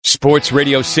Sports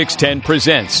Radio 610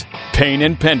 presents Payne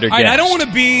and Pendergast. Right, I don't want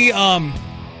to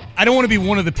be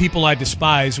one of the people I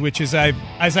despise, which is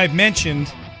as I've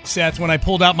mentioned, Seth, when I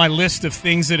pulled out my list of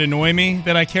things that annoy me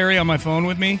that I carry on my phone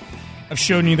with me. I've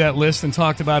shown you that list and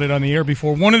talked about it on the air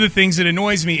before. One of the things that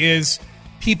annoys me is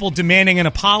people demanding an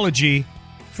apology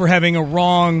for having a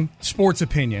wrong sports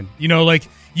opinion. You know, like,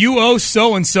 you owe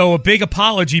so-and-so a big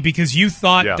apology because you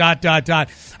thought ...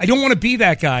 I don't want to be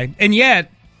that guy. And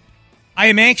yet, I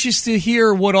am anxious to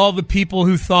hear what all the people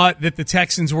who thought that the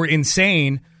Texans were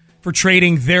insane for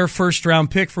trading their first-round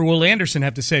pick for Will Anderson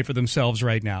have to say for themselves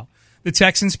right now. The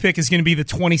Texans pick is going to be the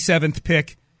 27th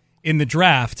pick in the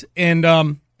draft. And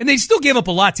they still gave up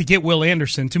a lot to get Will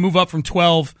Anderson, to move up from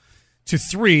 12 to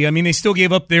 3. I mean, they still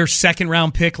gave up their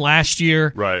second-round pick last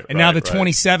year, and now the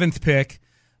 27th pick.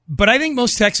 But I think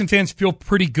most Texan fans feel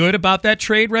pretty good about that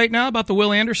trade right now, about the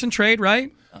Will Anderson trade,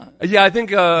 right? Yeah, I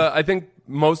think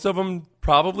most of them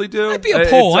probably do. Might be a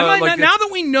poll. Now that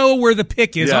we know where the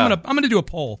pick is, I'm gonna do a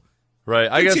poll.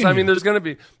 Right. I guess, I mean, there's going to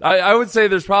be – I would say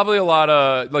there's probably a lot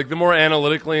of – like, the more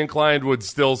analytically inclined would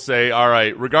still say, all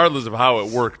right, regardless of how it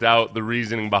worked out, the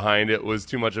reasoning behind it was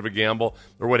too much of a gamble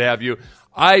or what have you.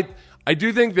 I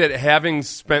do think that having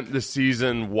spent the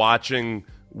season watching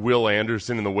Will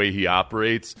Anderson and the way he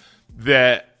operates,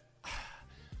 that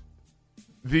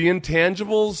the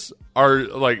intangibles are –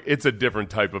 like, it's a different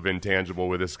type of intangible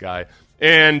with this guy.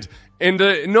 And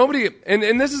nobody,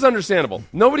 and this is understandable.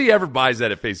 Nobody ever buys that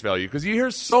at face value because you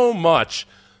hear so much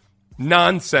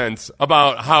nonsense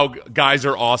about how guys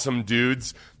are awesome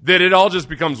dudes that it all just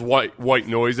becomes white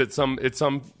noise at some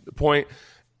point.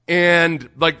 And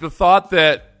like the thought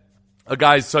that a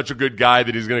guy's such a good guy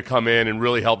that he's going to come in and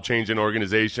really help change an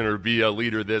organization or be a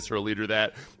leader this or a leader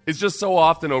that, it's just so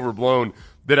often overblown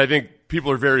that I think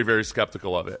people are very, very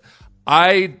skeptical of it.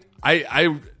 I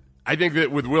think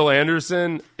that with Will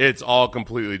Anderson, it's all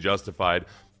completely justified.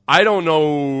 I don't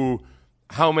know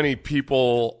how many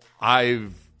people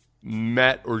I've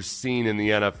met or seen in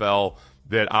the NFL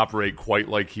that operate quite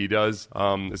like he does,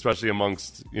 especially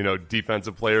amongst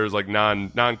defensive players, like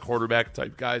non-quarterback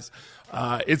type guys.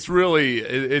 It's really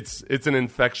it's an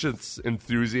infectious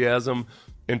enthusiasm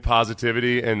and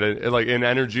positivity and an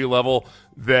energy level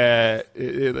that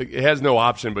it has no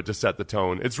option but to set the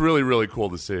tone. It's really, really cool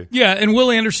to see. Yeah, and Will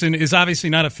Anderson is obviously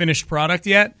not a finished product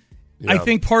yet. Yeah. I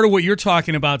think part of what you're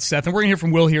talking about, Seth, and we're going to hear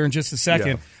from Will here in just a second.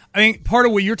 Yeah. I think part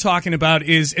of what you're talking about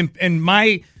is, and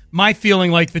my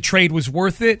feeling like the trade was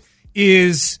worth it,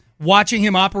 is watching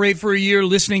him operate for a year,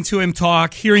 listening to him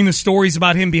talk, hearing the stories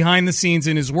about him behind the scenes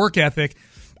and his work ethic.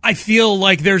 I feel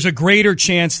like there's a greater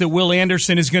chance that Will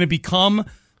Anderson is going to become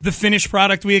the finished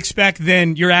product we expect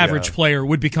than your average player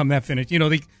would become that finished.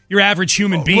 Your average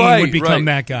human being would become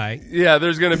that guy. Yeah,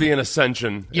 there's going to be an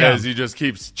ascension as he just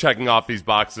keeps checking off these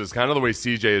boxes, kind of the way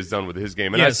CJ has done with his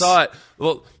game. And I saw it.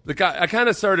 Well, I kind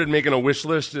of started making a wish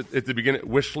list at the beginning.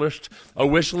 Wish list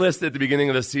at the beginning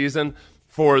of the season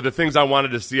for the things I wanted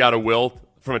to see out of Will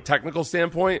from a technical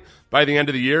standpoint by the end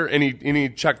of the year, and he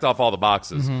checked off all the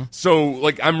boxes. Mm-hmm. So,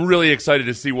 I'm really excited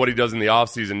to see what he does in the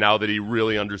offseason now that he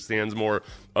really understands more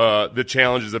the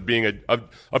challenges of being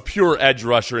a pure edge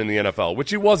rusher in the NFL, which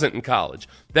he wasn't in college.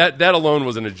 That alone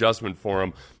was an adjustment for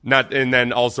him, and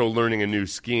then also learning a new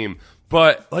scheme.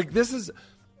 But, this is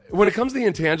 – when it comes to the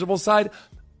intangible side,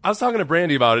 I was talking to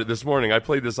Brandy about it this morning. I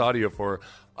played this audio for her.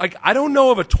 I don't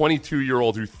know of a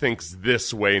 22-year-old who thinks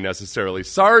this way necessarily.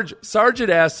 Sarge had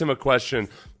asked him a question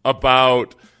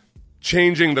about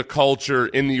changing the culture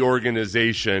in the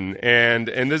organization, and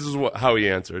this is how he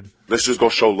answered. Let's just go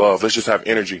show love. Let's just have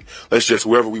energy. Let's just,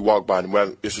 wherever we walk by,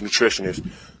 whether it's a nutritionist,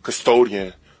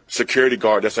 custodian, security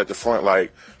guard that's at the front,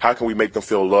 how can we make them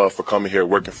feel love for coming here,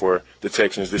 working for the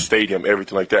Texans, this stadium,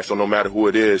 everything like that. So no matter who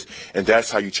it is, and that's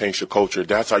how you change the culture.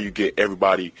 That's how you get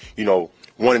everybody,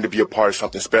 wanting to be a part of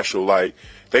something special.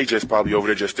 They just probably over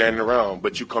there just standing around,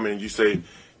 but you come in and you say,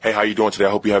 hey, how you doing today?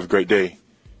 I hope you have a great day.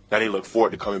 Now they look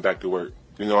forward to coming back to work.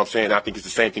 You know what I'm saying? I think it's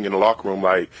the same thing in the locker room.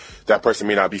 That person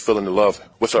may not be feeling the love.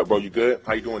 What's up, bro? You good?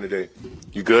 How you doing today?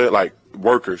 You good?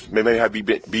 Workers, maybe have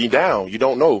be down. You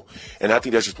don't know. And I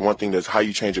think that's just one thing. That's how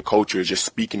you change a culture, is just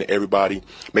speaking to everybody,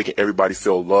 making everybody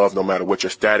feel loved, no matter what your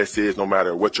status is, no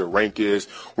matter what your rank is.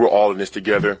 We're all in this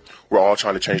together. We're all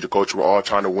trying to change the culture. We're all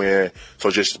trying to win. So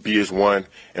just be as one,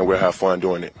 and we'll have fun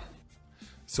doing it.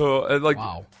 So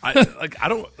wow. I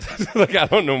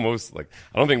don't know most I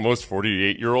don't think most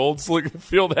 48-year-olds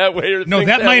feel that way or no,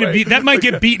 think that might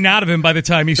get beaten out of him by the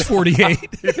time he's 48.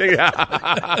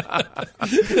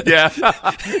 Yeah.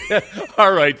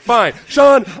 All right, fine.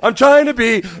 Sean, I'm trying to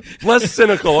be less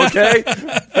cynical, okay?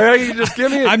 Hey, just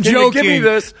give me I'm joking.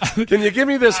 Can you give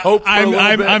me this hope for a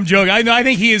little bit? I'm joking. I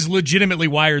think he is legitimately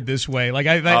wired this way.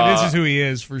 This is who he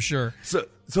is for sure.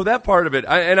 So that part of it,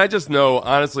 I just know,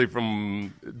 honestly,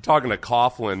 from talking to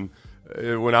Coughlin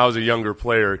when I was a younger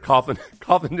player, Coughlin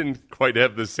didn't quite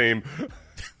have the same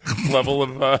level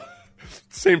of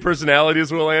same personality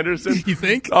as Will Anderson. You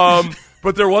think?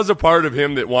 But there was a part of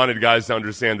him that wanted guys to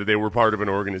understand that they were part of an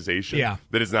organization. Yeah.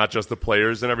 That it's not just the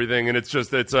players and everything, and it's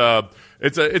an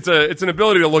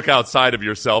ability to look outside of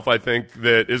yourself. I think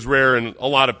that is rare in a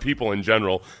lot of people in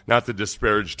general. Not to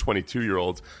disparage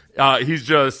 22-year-olds. He's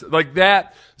just like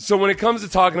that. So when it comes to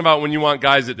talking about when you want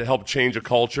guys that help change a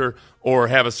culture or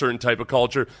have a certain type of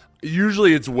culture,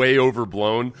 usually it's way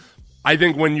overblown. I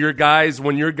think when your guys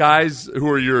who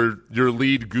are your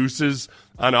lead gooses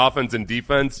on offense and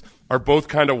defense are both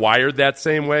kind of wired that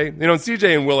same way. You know,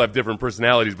 CJ and Will have different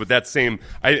personalities, but they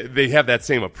have that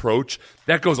same approach.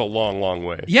 That goes a long, long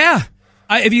way. Yeah.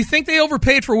 If you think they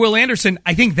overpaid for Will Anderson,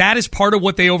 I think that is part of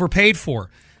what they overpaid for.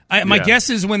 My guess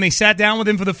is when they sat down with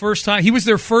him for the first time, he was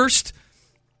their first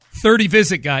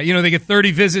 30-visit guy. You know, they get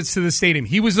 30 visits to the stadium.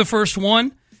 He was the first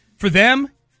one. For them,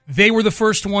 they were the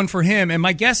first one for him. And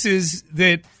my guess is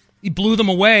that he blew them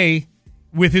away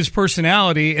with his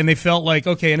personality, and they felt like,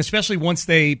 okay, and especially once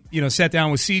they, sat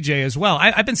down with CJ as well.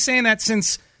 I've been saying that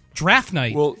since draft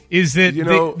night, is that,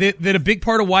 that a big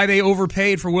part of why they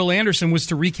overpaid for Will Anderson was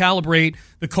to recalibrate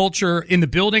the culture in the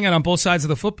building and on both sides of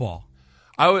the football.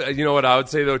 You know what I would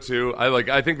say though too?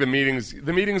 I think the meetings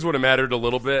would have mattered a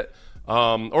little bit,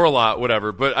 or a lot,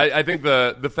 whatever. But I think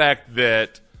the fact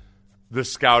that the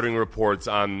scouting reports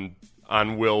on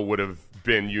Will would have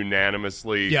been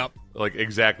unanimously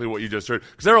exactly what you just heard,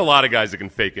 because there are a lot of guys that can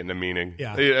fake it in a meeting.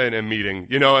 In a meeting,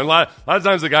 and a lot of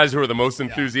times the guys who are the most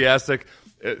enthusiastic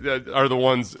are the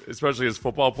ones, especially as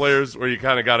football players, where you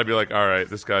kind of got to be like, all right,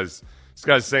 this guy's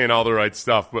saying all the right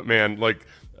stuff, but man,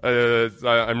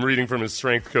 I'm reading from his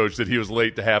strength coach that he was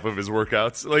late to half of his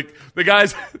workouts. The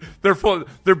guys, they're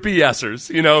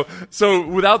BSers, So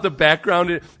without the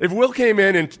background, if Will came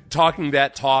in and talking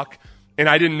that talk, and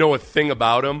I didn't know a thing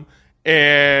about him,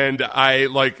 and I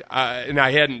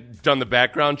hadn't done the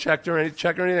background check or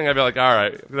anything, I'd be like, all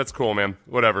right, that's cool, man,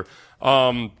 whatever.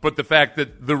 But the fact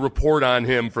that the report on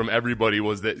him from everybody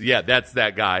was that, that's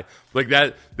that guy.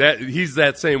 That he's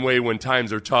that same way when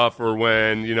times are tough or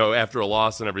when, after a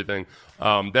loss and everything.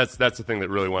 That's the thing that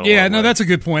really went on. Yeah, no, that's a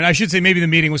good point. I should say maybe the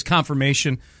meeting was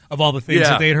confirmation of all the things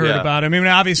that they'd heard about him. I mean,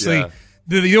 obviously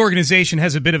the organization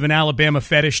has a bit of an Alabama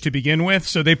fetish to begin with,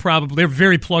 so they're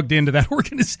very plugged into that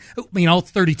organization. I mean, all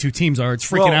 32 teams are. It's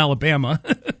freaking Alabama.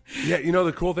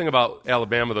 The cool thing about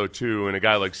Alabama, though, too, and a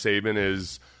guy like Saban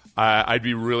is I'd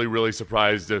be really, really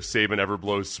surprised if Saban ever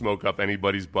blows smoke up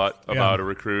anybody's butt about a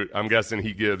recruit. I'm guessing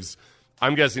he gives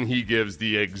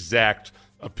the exact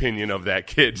opinion of that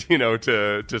kid,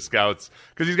 to scouts,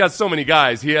 because he's got so many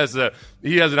guys. He has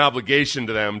an obligation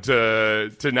to them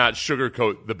to not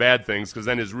sugarcoat the bad things, because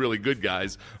then his really good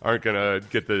guys aren't going to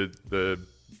get the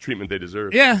treatment they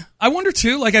deserve. Yeah, I wonder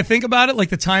too. I think about it,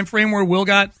 the time frame where Will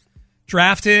got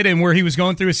drafted and where he was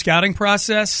going through his scouting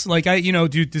process. Does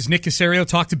Nick Caserio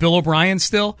talk to Bill O'Brien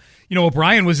still?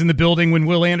 O'Brien was in the building when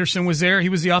Will Anderson was there. He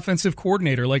was the offensive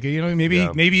coordinator.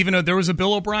 Maybe even there was a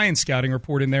Bill O'Brien scouting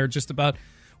report in there just about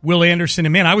Will Anderson.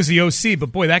 And man, I was the OC,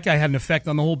 but boy, that guy had an effect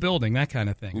on the whole building. That kind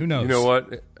of thing. Who knows? You know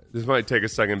what? This might take a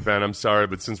second, Ben. I'm sorry,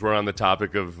 but since we're on the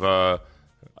topic of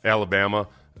Alabama,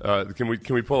 can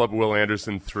we pull up Will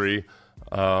Anderson 3?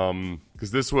 Because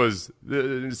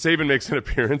Saban makes an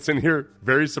appearance in here,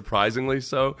 very surprisingly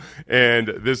so, and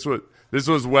this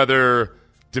was whether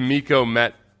D'Amico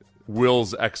met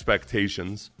Will's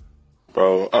expectations.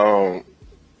 Bro,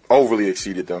 overly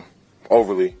exceeded them,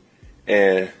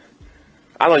 and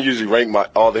I don't usually rank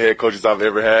all the head coaches I've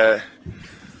ever had,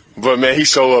 but man, he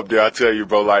showed up there. I tell you,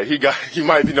 bro, he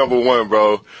might be number one,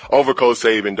 bro, over Coach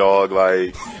Saban, dog,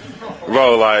 bro,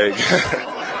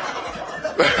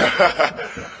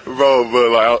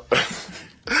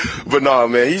 but nah,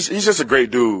 man, he's just a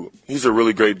great dude. He's a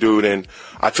really great dude, and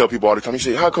I tell people all the time, he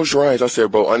say, "How Coach Ryan's?" I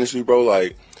said, bro, honestly, bro,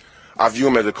 I view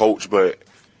him as a coach, but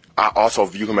I also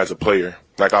view him as a player.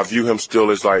 I view him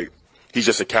still as he's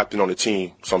just a captain on the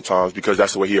team sometimes, because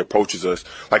that's the way he approaches us.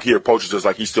 He approaches us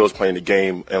like he still is playing the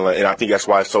game, and I think that's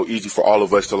why it's so easy for all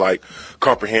of us to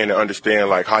comprehend and understand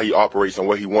how he operates and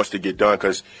what he wants to get done,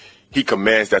 because he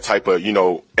commands that type of,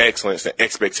 excellence and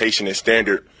expectation and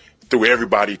standard through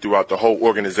everybody throughout the whole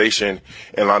organization.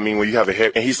 And I mean, when you have a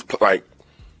head, and he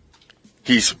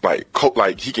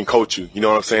can coach you. You know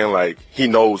what I'm saying? Like, he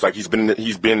knows, like, he's been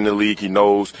in the league. He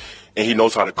knows, and he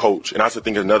knows how to coach. And that's, I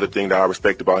think, another thing that I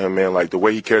respect about him, man. Like, the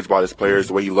way he cares about his players,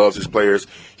 the way he loves his players.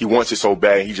 He wants it so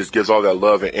bad. And he just gives all that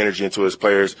love and energy into his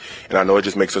players. And I know it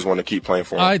just makes us want to keep playing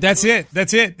for him. All right, that's it.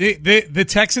 The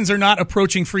Texans are not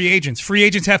approaching free agents. Free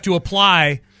agents have to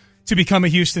apply to become a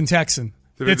Houston Texan.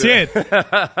 That's it.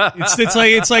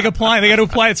 It's like applying. They got to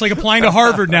apply. It's like applying to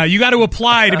Harvard now. You got to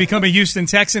apply to become a Houston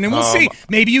Texan, and we'll see.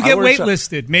 Maybe you get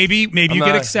waitlisted. Maybe you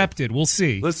get accepted. We'll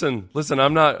see. Listen.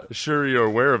 I'm not sure you're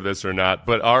aware of this or not,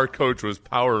 but our coach was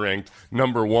power ranked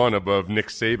number 1 above Nick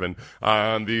Saban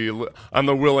on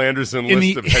the Will Anderson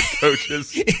list of head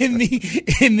coaches in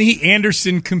the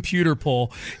Anderson computer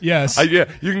poll. Yes. Yeah,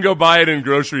 you can go buy it in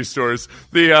grocery stores.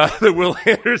 The Will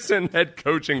Anderson head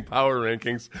coaching power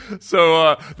rankings.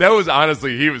 So. That was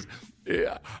honestly,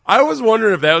 I was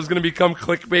wondering if that was going to become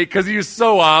clickbait because he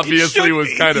so obviously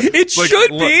was kind of. It like,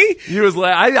 should be. He was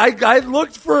like, I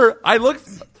looked for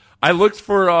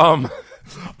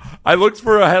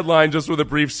a headline just with a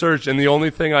brief search, and the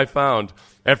only thing I found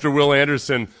after Will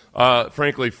Anderson,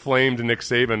 frankly, flamed Nick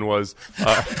Saban was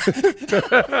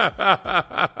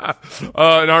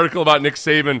an article about Nick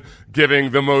Saban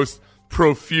giving the most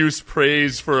profuse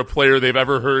praise for a player they've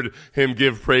ever heard him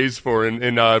give praise for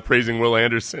in praising Will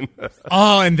Anderson.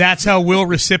 Oh, and that's how Will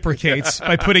reciprocates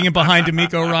by putting him behind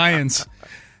DeMeco Ryans.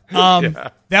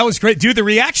 That was great, dude. The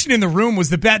reaction in the room was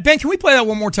the best. Ben, can we play that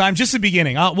one more time? Just the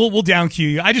beginning. We'll down cue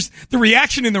you. The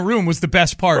reaction in the room was the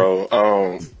best part.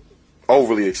 Bro,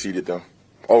 overly exceeded them,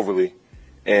 overly,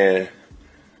 and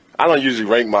I don't usually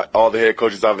rank all the head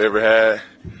coaches I've ever had.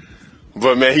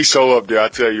 But, man, he show up there, I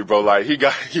tell you, bro. Like, he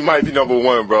might be number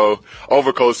 1, bro.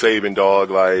 Over Coach Saban,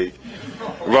 dog. Like,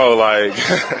 bro, like.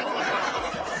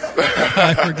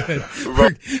 We're good.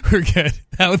 We're good.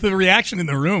 The reaction in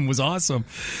the room was awesome.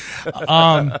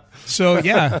 So,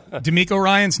 yeah, DeMeco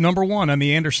Ryans number 1 on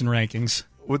the Anderson rankings.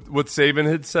 What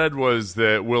Saban had said was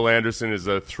that Will Anderson is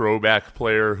a throwback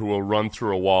player who will run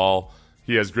through a wall.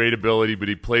 He has great ability, but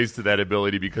he plays to that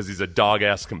ability because he's a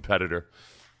dog-ass competitor.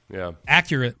 Yeah,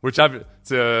 accurate. Which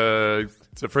it's a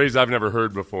phrase I've never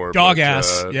heard before. Dog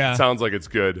ass. Yeah, sounds like it's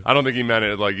good. I don't think he meant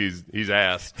it like he's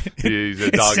ass. He's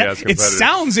a dog ass competitor. It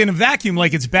sounds in a vacuum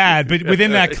like it's bad, but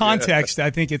within that context,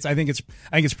 I think it's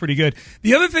pretty good.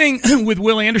 The other thing with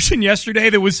Will Anderson yesterday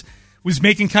that was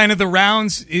making kind of the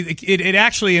rounds, it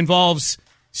actually involves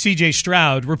C.J.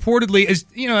 Stroud. Reportedly, as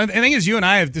you know, I think as you and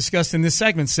I have discussed in this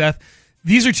segment, Seth.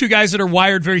 These are two guys that are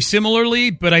wired very similarly,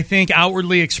 but I think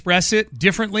outwardly express it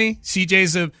differently.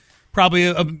 CJ's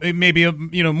probably maybe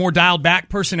more dialed back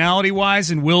personality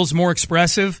wise, and Will's more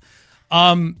expressive.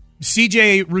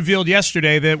 CJ revealed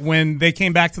yesterday that when they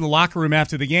came back to the locker room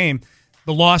after the game,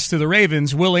 the loss to the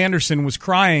Ravens, Will Anderson was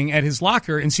crying at his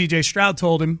locker, and CJ Stroud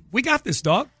told him, "We got this,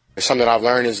 dog." It's something I've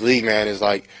learned in this league, man. Is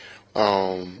like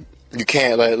you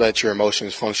can't let your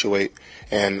emotions fluctuate.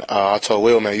 And I told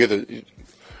Will, man,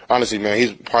 honestly, man,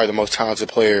 he's probably the most talented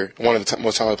player, one of the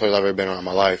most talented players I've ever been around in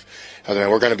my life. I mean,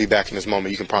 we're going to be back in this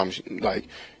moment. You can promise, I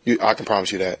can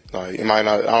promise you that. Like, it might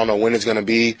not, I don't know when it's going to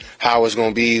be, how it's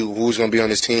going to be, who's going to be on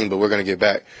this team, but we're going to get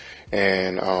back.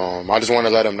 And I just want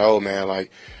to let him know, man, I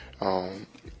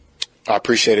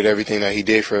appreciated everything that he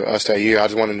did for us that year. I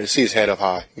just wanted to see his head up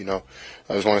high,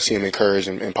 I just want to see him encouraged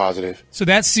and positive. So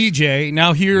that's CJ.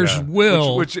 Now here's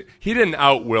Will. Which he didn't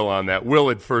out Will on that. Will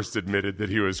had first admitted that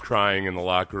he was crying in the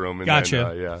locker room. And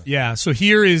gotcha. Then, yeah. So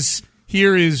here is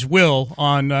Will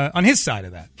on his side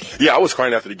of that. Yeah, I was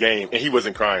crying after the game, and he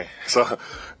wasn't crying. So,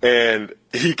 and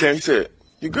he came. He said,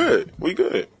 "You good? We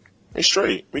good? We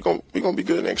straight. We gonna be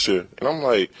good next year." And I'm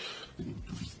like,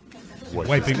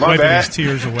 Wiping his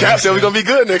tears away. Cap said we're going to be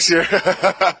good next year.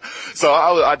 So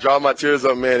I dried my tears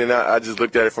up, man, and I just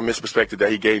looked at it from his perspective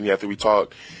that he gave me after we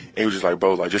talked. And he was just like,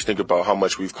 bro, just think about how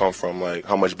much we've come from,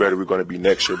 how much better we're going to be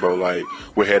next year, bro.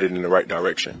 We're headed in the right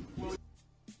direction.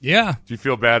 Yeah. Do you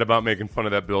feel bad about making fun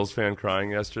of that Bills fan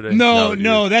crying yesterday?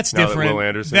 No, that's different. That Will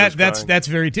Anderson that's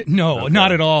very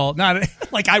not at all. Not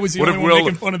like I was the only one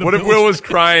making fun of the Bills. What if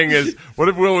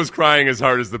Will was crying as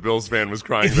hard as the Bills fan was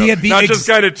crying? If he had not just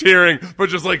kind of tearing, but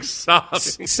just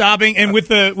sobbing, and with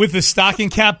the stocking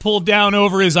cap pulled down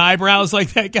over his eyebrows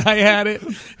like that guy had it.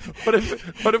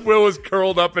 What if Will was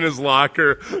curled up in his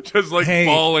locker, just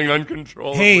bawling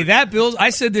uncontrollably? Hey, that Bills.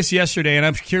 I said this yesterday, and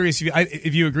I'm curious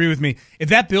if you agree with me. If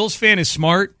that Bills fan is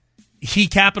smart, he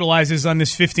capitalizes on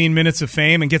this 15 minutes of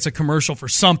fame and gets a commercial for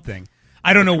something.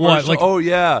 I don't know what. Like, oh,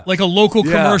 yeah. Like a local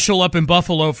commercial up in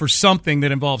Buffalo for something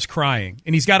that involves crying.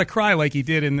 And he's got to cry like he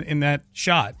did in that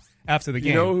shot after the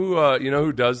game. You know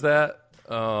who does that?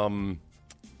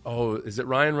 Is it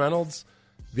Ryan Reynolds?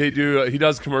 He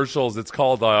does commercials. It's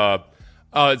called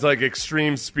it's like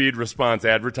extreme speed response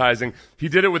advertising. He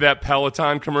did it with that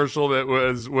Peloton commercial that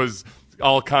was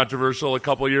all controversial a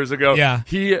couple years ago. Yeah.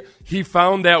 He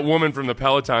found that woman from the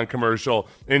Peloton commercial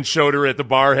and showed her at the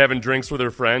bar having drinks with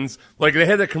her friends. Like, they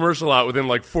had that commercial out within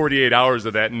like 48 hours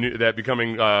of that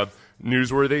becoming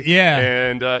newsworthy. Yeah.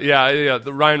 And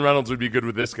the Ryan Reynolds would be good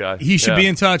with this guy. He should be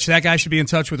in touch. That guy should be in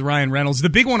touch with Ryan Reynolds. The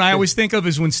big one I always think of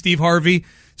is when Steve Harvey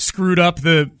screwed up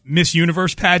the Miss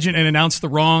Universe pageant and announced the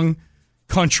wrong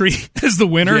country as the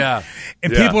winner. Yeah.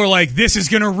 And people are like, this is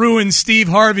going to ruin Steve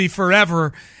Harvey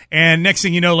forever. And next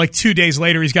thing you know, like 2 days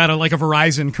later, he's got a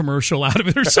Verizon commercial out of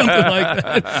it or something like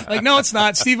that. Like, no, it's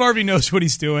not. Steve Harvey knows what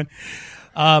he's doing.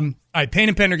 All right, Payne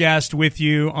and Pendergast with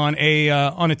you on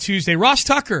a Tuesday. Ross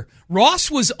Tucker. Ross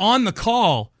was on the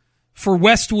call for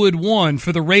Westwood One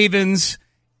for the Ravens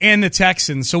and the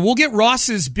Texans. So we'll get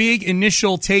Ross's big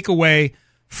initial takeaway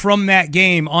from that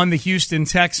game on the Houston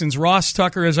Texans. Ross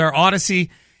Tucker is our Audacy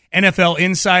NFL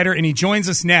insider, and he joins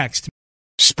us next.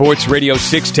 Sports Radio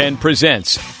 610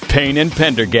 presents Payne and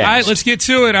Pendergast. All right, let's get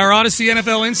to it. Our Audacy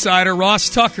NFL insider, Ross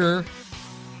Tucker.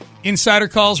 Insider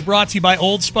calls brought to you by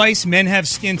Old Spice. Men have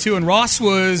skin too. And Ross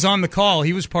was on the call.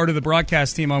 He was part of the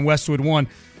broadcast team on Westwood One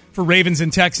for Ravens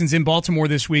and Texans in Baltimore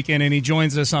this weekend, and he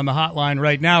joins us on the hotline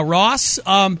right now. Ross,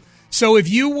 so if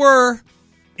you were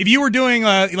doing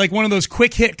like one of those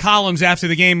quick hit columns after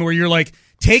the game where you're like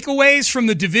takeaways from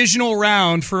the divisional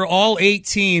round for all 8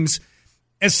 teams,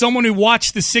 as someone who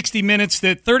watched the 60 minutes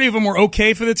that 30 of them were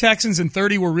okay for the Texans and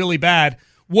 30 were really bad,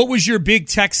 what was your big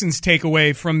Texans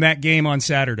takeaway from that game on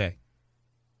Saturday?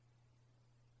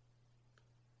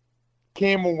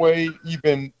 Came away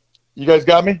even – you guys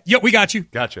got me? Yep, we got you.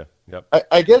 Gotcha. Yep.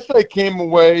 I guess I came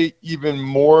away even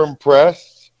more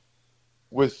impressed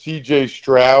with C.J.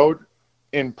 Stroud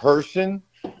in person,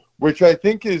 which I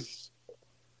think is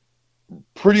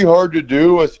pretty hard to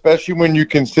do, especially when you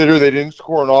consider they didn't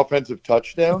score an offensive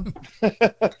touchdown. They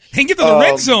didn't get to the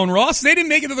red zone, Ross. They didn't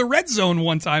make it to the red zone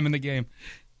one time in the game.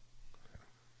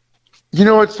 You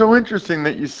know, it's so interesting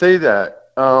that you say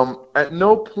that. At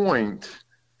no point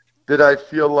did I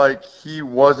feel like he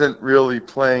wasn't really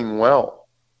playing well.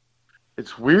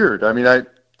 It's weird. I mean, I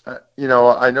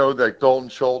know that Dalton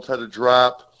Schultz had a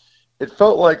drop. It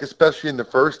felt like, especially in the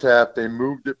first half, they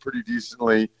moved it pretty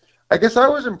decently. I guess I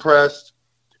was impressed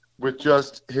with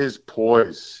just his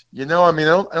poise. You know, I mean,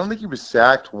 I don't think he was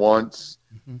sacked once.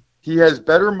 Mm-hmm. He has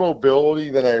better mobility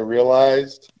than I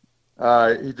realized.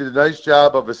 He did a nice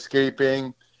job of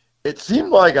escaping. It seemed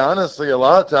like, honestly, a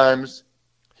lot of times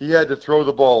he had to throw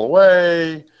the ball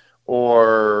away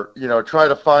or, try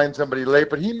to find somebody late.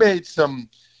 But he made some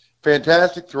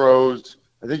fantastic throws.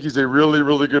 I think he's a really,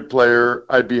 really good player.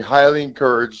 I'd be highly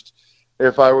encouraged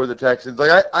if I were the Texans.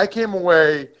 Like, I came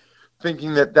away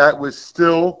thinking that was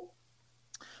still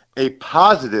a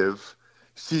positive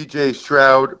C.J.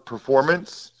 Stroud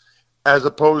performance, as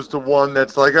opposed to one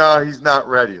that's like, he's not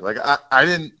ready. Like I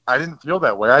didn't feel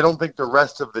that way. I don't think the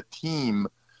rest of the team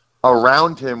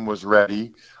around him was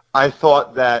ready. I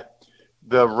thought that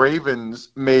the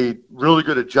Ravens made really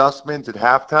good adjustments at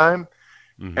halftime,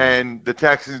 and the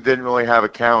Texans didn't really have a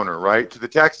counter, right? So the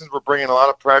Texans were bringing a lot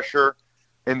of pressure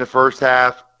in the first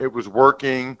half. It was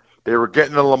working. They were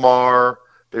getting to Lamar.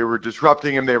 They were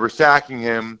disrupting him. They were sacking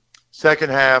him. Second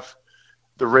half,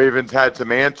 the Ravens had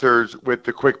some answers with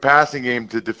the quick passing game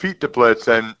to defeat the blitz,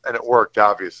 and it worked,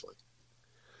 obviously.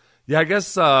 Yeah, I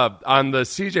guess on the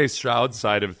C.J. Stroud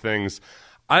side of things,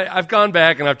 I've gone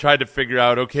back and I've tried to figure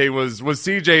out, okay, was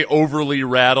C.J. overly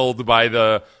rattled by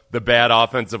the bad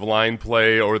offensive line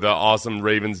play or the awesome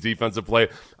Ravens defensive play?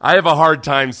 I have a hard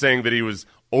time saying that he was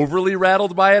overly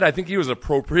rattled by it. I think he was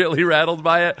appropriately rattled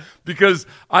by it because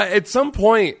at some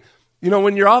point,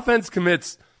 when your offense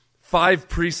commits 5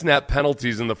 pre-snap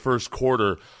penalties in the first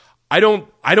quarter, I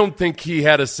don't think he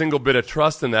had a single bit of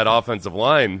trust in that offensive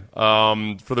line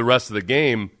for the rest of the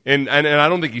game, and I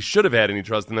don't think he should have had any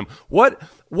trust in them.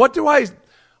 What do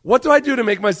I do to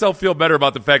make myself feel better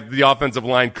about the fact that the offensive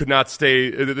line could not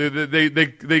stay?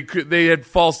 They had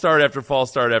false start after false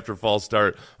start after false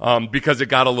start because it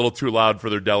got a little too loud for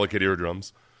their delicate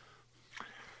eardrums.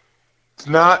 It's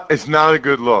not a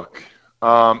good look,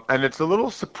 and it's a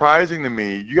little surprising to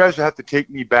me. You guys have to take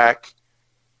me back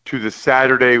to the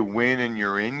Saturday win and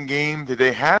you're in game. Did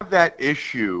they have that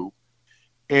issue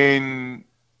in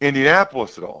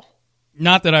Indianapolis at all?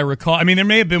 Not that I recall. I mean, there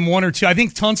may have been one or two. I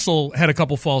think Tunsil had a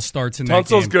couple false starts in that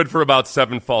game. Tunsil's good for about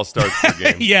 7 false starts per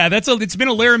game. Yeah, it's been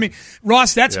a Laramie.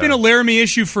 Ross, that's been a Laramie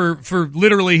issue for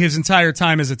literally his entire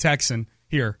time as a Texan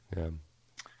here. Yeah.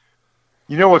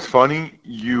 You know what's funny?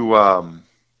 You,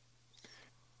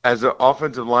 as an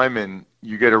offensive lineman,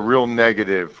 you get a real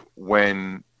negative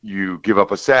when you give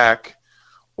up a sack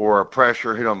or a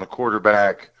pressure hit on the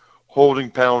quarterback.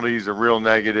 Holding penalties are real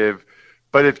negative.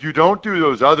 But if you don't do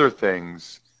those other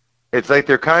things, it's like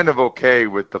they're kind of okay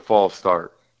with the false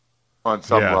start on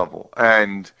some level.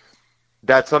 And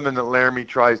that's something that Laramie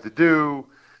tries to do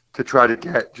to try to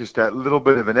get just that little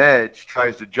bit of an edge,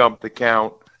 tries to jump the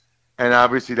count. And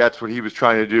obviously that's what he was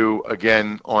trying to do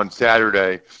again on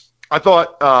Saturday. I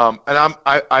thought,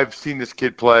 I've seen this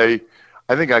kid play.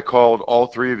 I think I called all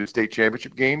 3 of his state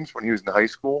championship games when he was in high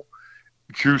school.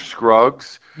 Drew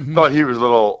Scruggs. Thought he was a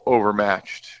little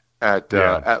overmatched at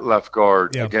left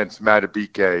guard against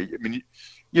Matabike. I mean,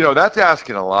 you know, that's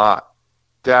asking a lot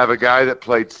to have a guy that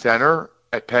played center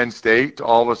at Penn State.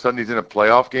 All of a sudden he's in a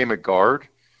playoff game at guard.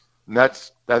 And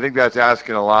I think that's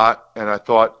asking a lot. And I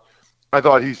thought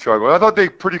he struggled. I thought they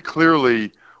pretty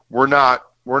clearly were not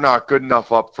good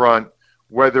enough up front,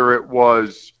 whether it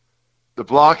was the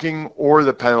blocking or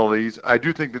the penalties. I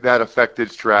do think that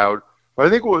affected Stroud. But I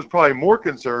think what was probably more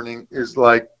concerning is,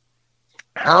 like,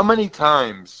 how many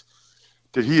times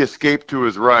did he escape to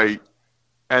his right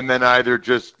and then either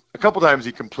just a couple times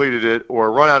he completed it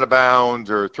or run out of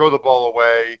bounds or throw the ball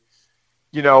away,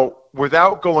 you know,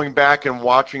 without going back and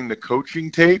watching the coaching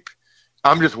tape.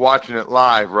 I'm just watching it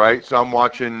live, right? So I'm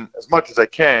watching as much as I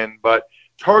can, but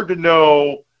it's hard to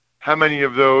know how many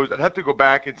of those. I'd have to go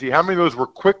back and see how many of those were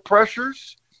quick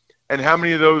pressures and how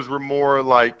many of those were more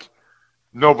like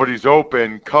nobody's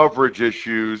open, coverage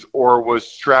issues, or was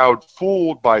Stroud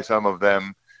fooled by some of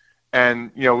them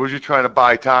and, you know, was just trying to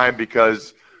buy time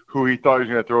because who he thought he was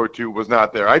going to throw it to was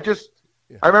not there. I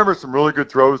remember some really good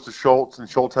throws to Schultz, and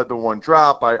Schultz had the one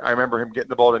drop. I remember him getting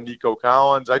the ball to Nico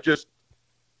Collins.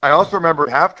 I also remember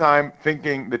at halftime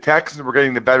thinking the Texans were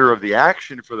getting the better of the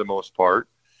action for the most part.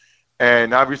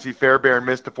 And obviously Fairbairn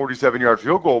missed a 47-yard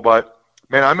field goal. But,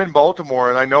 man, I'm in Baltimore,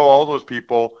 and I know all those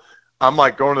people. I'm,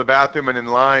 like, going to the bathroom and in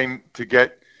line to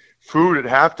get food at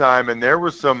halftime, and there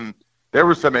was some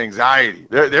anxiety.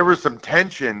 There was some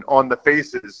tension on the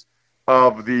faces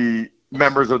of the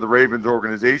members of the Ravens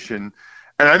organization.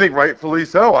 And I think rightfully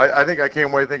so. I think I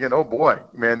came away thinking, oh, boy,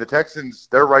 man, the Texans,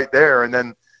 they're right there. And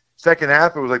then second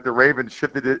half, it was like the Ravens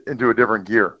shifted it into a different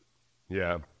gear.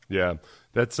 Yeah.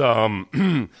 That's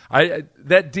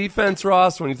that defense,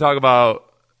 Ross, when you talk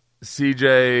about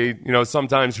CJ, you know,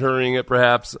 sometimes hurrying it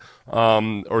perhaps,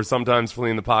 or sometimes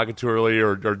fleeing the pocket too early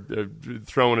or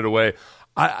throwing it away.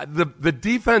 The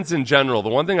defense in general, the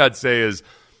one thing I'd say is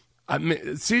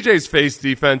CJ's faced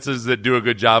defenses that do a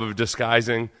good job of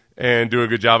disguising and do a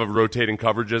good job of rotating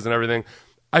coverages and everything.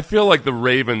 I feel like the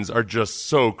Ravens are just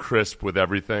so crisp with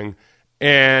everything,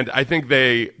 and I think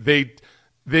they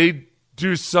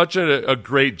do such a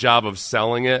great job of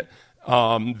selling it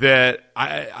that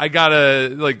I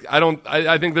gotta, like,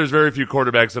 I think there's very few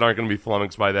quarterbacks that aren't going to be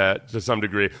flummoxed by that to some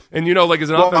degree. And, you know, like, as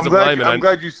an offensive lineman, I'm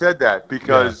glad you said that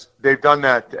because they've done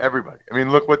that to everybody. I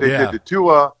mean, look what they did to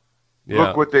Tua.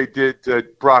 Look what they did to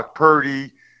Brock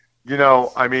Purdy. You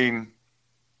know, I mean,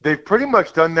 they've pretty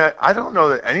much done that. I don't know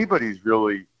that anybody's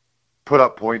really put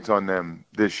up points on them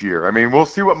this year. I mean, we'll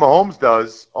see what Mahomes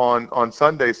does on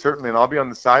Sunday, certainly, and I'll be on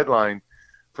the sideline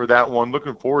for that one.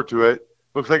 Looking forward to it.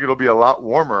 Looks like it'll be a lot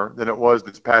warmer than it was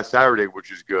this past Saturday,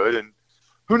 which is good. And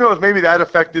who knows, maybe that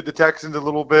affected the Texans a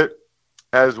little bit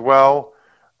as well.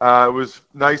 It was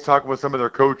nice talking with some of their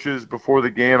coaches before the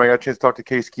game. I got a chance to talk to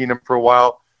Case Keenum for a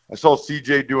while. I saw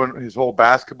CJ doing his whole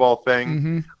basketball thing.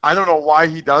 Mm-hmm. I don't know why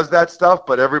he does that stuff,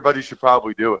 but everybody should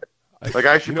probably do it. Like,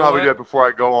 I should probably do it before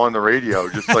I go on the radio,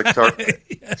 just like start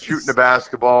shooting the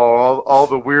basketball, all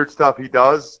the weird stuff he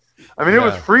does. I mean, it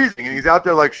was freezing, and he's out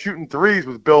there, like, shooting threes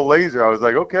with Bill Lazor. I was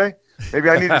like, okay, maybe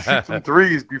I need to shoot some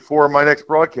threes before my next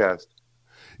broadcast.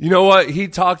 You know what? He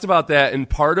talked about that, and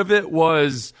part of it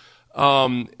was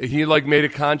he, like, made a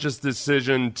conscious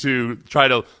decision to try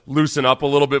to loosen up a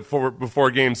little bit before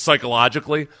games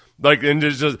psychologically. Like, and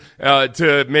just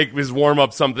to make his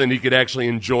warm-up something he could actually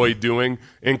enjoy doing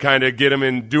and kind of get him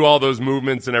in, do all those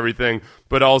movements and everything,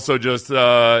 but also just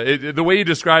the way you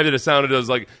described it, it sounded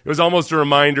like it was almost a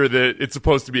reminder that it's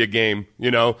supposed to be a game,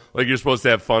 you know? Like, you're supposed to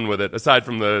have fun with it, aside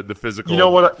from the physical. You know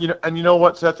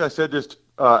what, Seth? I said this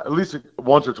at least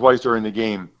once or twice during the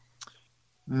game.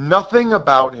 Nothing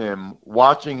about him,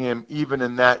 watching him even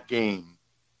in that game,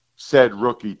 said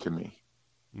rookie to me.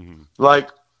 Mm-hmm. Like,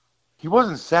 he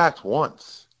wasn't sacked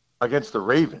once. against the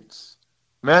Ravens.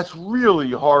 I mean, that's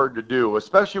really hard to do,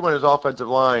 especially when his offensive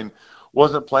line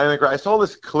wasn't playing the great. I saw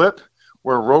this clip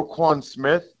where Roquan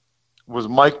Smith was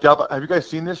mic'd up. Have you guys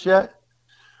seen this yet?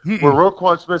 Where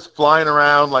Roquan Smith's flying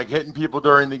around, like hitting people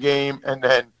during the game, and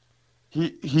then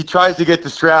he tries to get to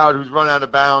Stroud, who's run out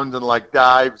of bounds, and like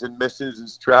dives and misses, and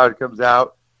Stroud comes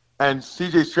out. And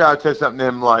C.J. Stroud says something to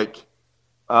him like,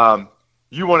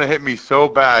 you want to hit me so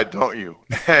bad, don't you?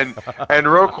 And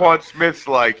Roquan Smith's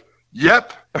like,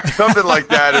 yep, or something like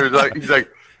that. Or he's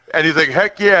like,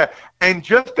 heck yeah. And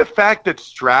just the fact that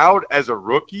Stroud, as a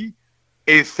rookie,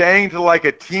 is saying to like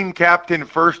a team captain,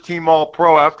 first team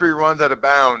All-Pro after he runs out of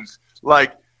bounds,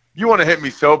 like, you want to hit me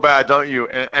so bad, don't you?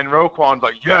 And Roquan's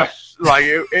like, yes. Like,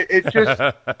 it just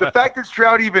 – the fact that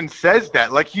Stroud even says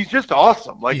that, like, he's just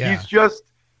awesome. Like, he's just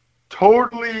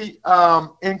totally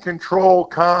in control,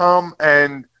 calm,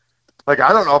 and – like,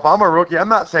 I don't know if I'm a rookie. I'm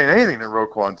not saying anything to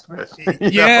Roquan Smith.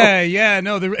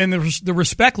 The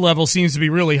respect level seems to be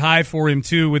really high for him,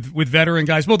 too, with veteran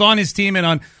guys, both on his team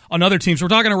and on other teams. We're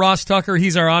talking to Ross Tucker.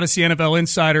 He's our Audacy NFL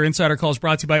Insider. Insider Calls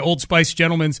brought to you by Old Spice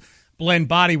Gentleman's Blend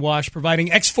Body Wash, providing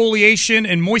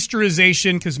exfoliation and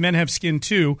moisturization because men have skin,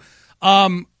 too.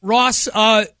 Ross,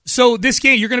 so this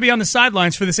game, you're going to be on the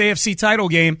sidelines for this AFC title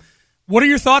game. What are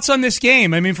your thoughts on this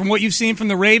game? I mean, from what you've seen from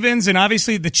the Ravens, and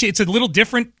obviously it's a little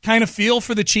different kind of feel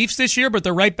for the Chiefs this year, but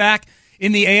they're right back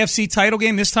in the AFC title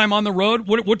game, this time on the road.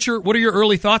 What are your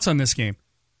early thoughts on this game?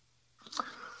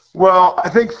 Well, I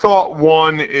think thought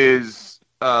one is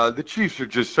the Chiefs are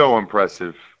just so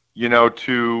impressive. You know,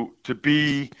 to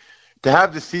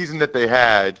have the season that they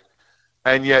had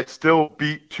and yet still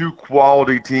beat two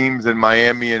quality teams in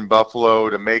Miami and Buffalo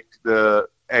to make the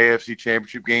AFC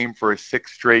Championship game for a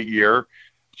sixth straight year.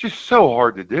 It's just so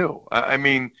hard to do. I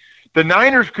mean, the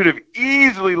Niners could have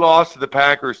easily lost to the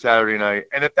Packers Saturday night,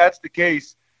 and if that's the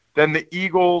case, then the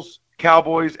Eagles,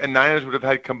 Cowboys, and Niners would have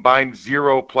had combined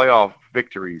 0 playoff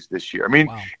victories this year. I mean,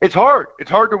 It's hard.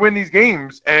 It's hard to win these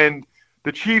games, and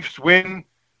the Chiefs win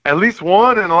at least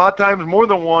one, and a lot of times more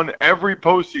than one, every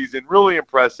postseason. Really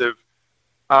impressive.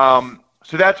 So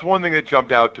that's one thing that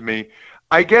jumped out to me.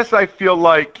 I guess I feel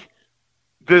like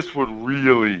this would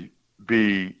really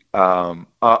be a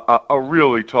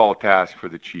really tall task for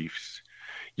the Chiefs.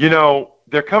 You know,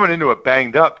 they're coming into it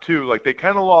banged up, too. Like, they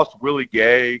kind of lost Willie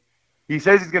Gay. He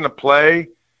says he's going to play,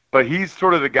 but he's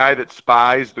sort of the guy that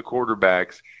spies the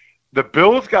quarterbacks. The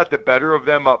Bills got the better of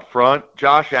them up front.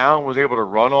 Josh Allen was able to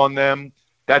run on them.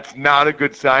 That's not a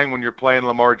good sign when you're playing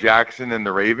Lamar Jackson and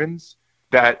the Ravens,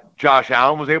 that Josh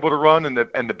Allen was able to run and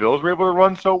the Bills were able to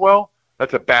run so well.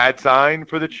 That's a bad sign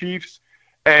for the Chiefs.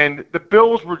 And the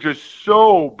Bills were just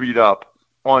so beat up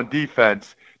on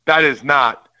defense. That is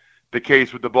not the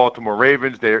case with the Baltimore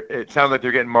Ravens. It sounds like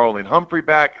they're getting Marlon Humphrey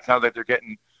back. It sounds like they're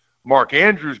getting Mark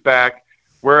Andrews back.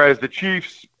 Whereas the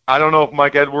Chiefs, I don't know if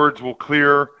Mike Edwards will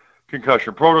clear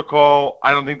concussion protocol.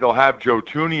 I don't think they'll have Joe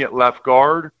Thuney at left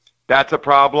guard. That's a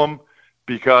problem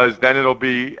because then it'll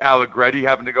be Allegretti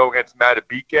having to go against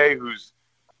Matabike, who's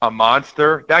a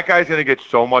monster. That guy's going to get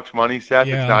so much money, Seth.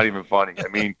 Yeah. It's not even funny. I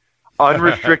mean,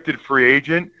 unrestricted free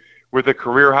agent with a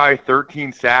career-high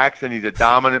 13 sacks, and he's a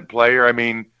dominant player. I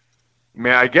mean,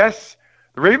 I guess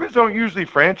the Ravens don't usually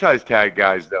franchise tag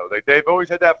guys, though. They've always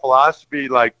had that philosophy,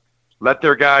 like, let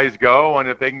their guys go, and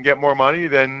if they can get more money,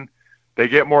 then they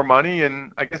get more money,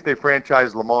 and I guess they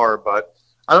franchise Lamar, but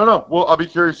I don't know. Well, I'll be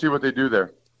curious to see what they do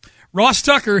there. Ross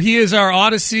Tucker, he is our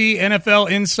Audacy NFL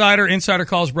Insider. Insider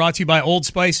Calls brought to you by Old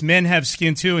Spice. Men have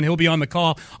skin, too, and he'll be on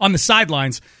the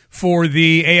sidelines for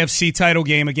the AFC title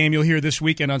game, a game you'll hear this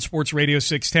weekend on Sports Radio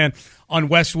 610 on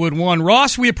Westwood One.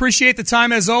 Ross, we appreciate the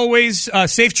time as always.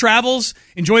 Safe travels.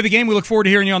 Enjoy the game. We look forward to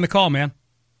hearing you on the call, man.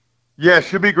 Yeah,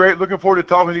 should be great. Looking forward to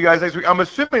talking to you guys next week. I'm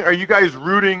assuming,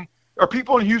 are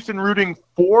people in Houston rooting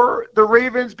for the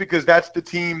Ravens because that's the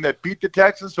team that beat the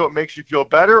Texans, so it makes you feel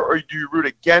better, or do you root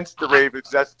against the Ravens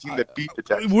because that's the team that beat the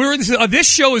Texans? This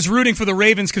show is rooting for the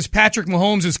Ravens because Patrick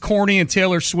Mahomes is corny and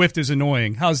Taylor Swift is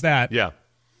annoying. How's that? Yeah.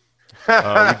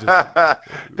 That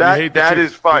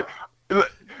is fine.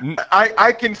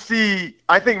 I can see –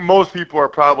 I think most people are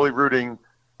probably rooting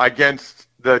against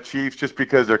the Chiefs just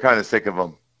because they're kind of sick of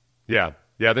them. Yeah.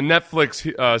 Yeah, the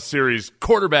Netflix series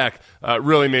Quarterback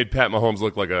really made Pat Mahomes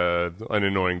look like an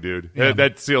annoying dude. Yeah.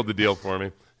 That sealed the deal for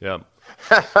me. Yeah.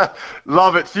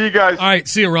 Love it. See you guys. All right,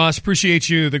 see you, Ross. Appreciate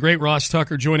you, the great Ross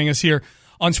Tucker, joining us here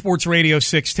on Sports Radio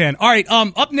 610. All right,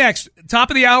 up next,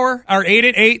 top of the hour, our 8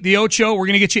 at 8, the Ocho. We're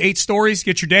going to get you 8 stories,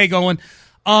 get your day going.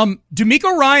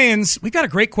 D'Amico Ryans, we've got a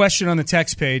great question on the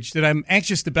text page that I'm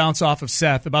anxious to bounce off of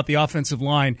Seth about the offensive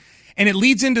line. And it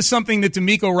leads into something that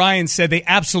D'Amico Ryans said they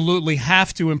absolutely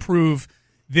have to improve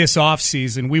this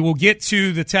offseason. We will get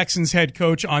to the Texans head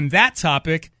coach on that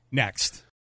topic next.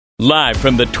 Live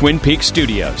from the Twin Peaks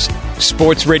studios,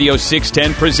 Sports Radio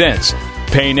 610 presents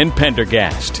Payne and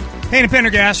Pendergast. Payne and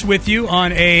Pendergast with you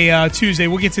on a Tuesday.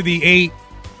 We'll get to the 8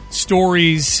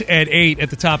 stories at 8 at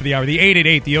the top of the hour. The 8 at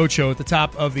 8, the Ocho at the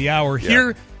top of the hour.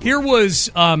 Yeah. Here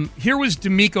was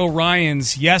DeMeco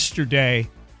Ryans yesterday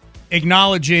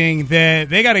acknowledging that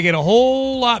they got to get a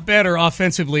whole lot better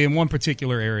offensively in one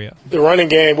particular area. The running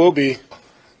game will be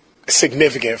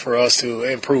significant for us to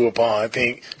improve upon. I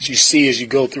think you see as you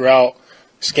go throughout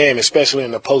this game, especially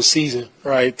in the postseason,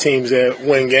 right? Teams that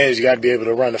win games, you got to be able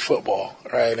to run the football,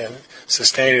 right, and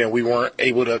sustain it. And we weren't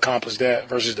able to accomplish that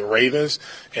versus the Ravens,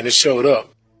 and it showed up.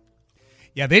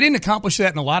 Yeah, they didn't accomplish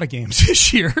that in a lot of games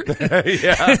this year.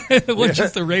 Yeah, it wasn't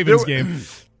just the Ravens game.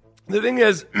 The thing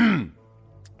is,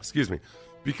 excuse me,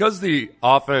 because the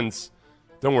offense.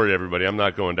 Don't worry, everybody. I'm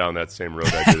not going down that same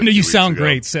road I did. No, you sound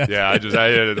great, Seth. Yeah, I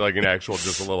had like an actual,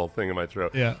 just a little thing in my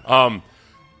throat. Yeah.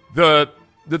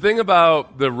 The thing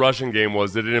about the rushing game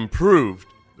was that it improved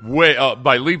way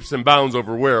by leaps and bounds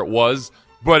over where it was,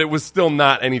 but it was still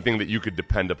not anything that you could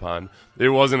depend upon. It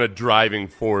wasn't a driving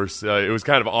force. It was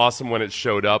kind of awesome when it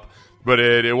showed up, but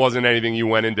it wasn't anything you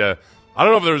went into. I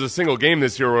don't know if there was a single game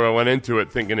this year where I went into it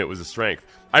thinking it was a strength.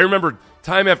 I remember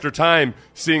time after time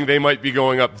seeing they might be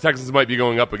going up, the Texans might be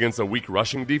going up against a weak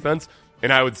rushing defense,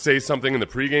 and I would say something in the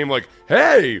pregame like,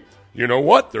 hey, you know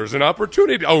what? There's an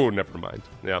opportunity. Oh, never mind.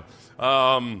 Yeah.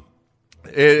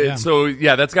 So,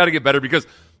 yeah, that's got to get better because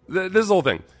this is the whole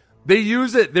thing. They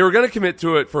use it. They were going to commit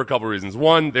to it for a couple reasons.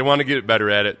 One, they want to get better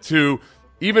at it. Two,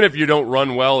 even if you don't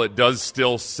run well, it does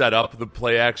still set up the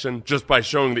play action just by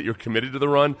showing that you're committed to the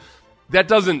run. That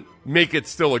doesn't make it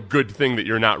still a good thing that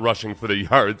you're not rushing for the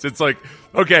yards. It's like,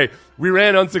 okay, we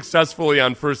ran unsuccessfully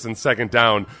on first and second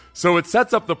down, so it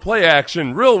sets up the play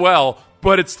action real well,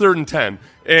 but it's 3rd and 10,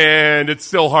 and it's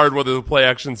still hard whether the play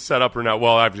action's set up or not.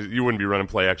 Well, you wouldn't be running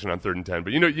play action on 3rd and 10,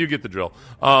 but you get the drill.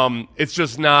 It's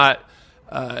just not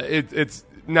it's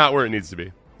not where it needs to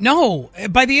be. No,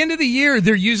 by the end of the year,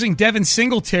 they're using Devin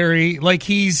Singletary like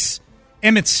he's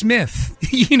Emmitt Smith.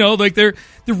 Like they're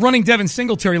running Devin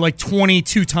Singletary like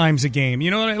 22 times a game.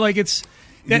 Like it's.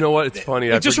 You know what? It's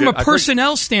funny. From a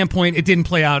personnel standpoint, it didn't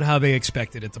play out how they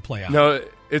expected it to play out. No,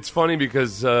 it's funny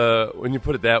because when you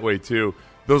put it that way too,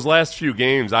 those last few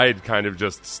games I had kind of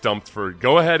just stumped for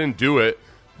go ahead and do it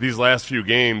these last few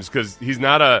games because he's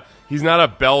not a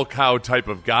bell cow type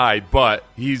of guy, but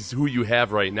he's who you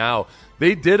have right now.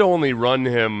 They did only run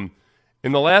him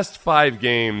in the last 5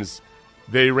 games.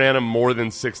 They ran him more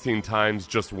than 16 times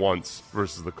just once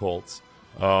versus the Colts.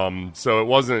 So it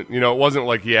wasn't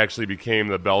like he actually became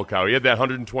the bell cow. He had that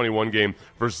 121 game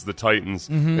versus the Titans,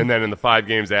 and then in the 5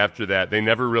 games after that, they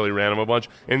never really ran him a bunch.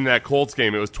 In that Colts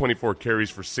game, it was 24 carries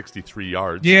for 63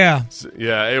 yards. Yeah,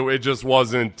 it just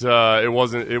wasn't. It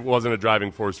wasn't a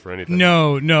driving force for anything.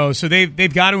 No. So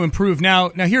they've got to improve.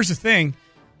 Now here's the thing.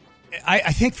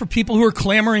 I think for people who are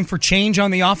clamoring for change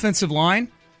on the offensive line.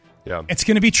 Yeah, it's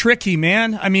going to be tricky,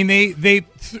 man. I mean, they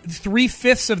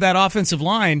 3/5 of that offensive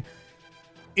line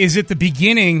is at the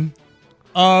beginning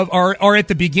of are at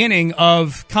the beginning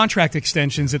of contract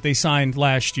extensions that they signed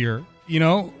last year.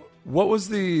 What was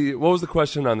the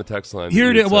question on the text line?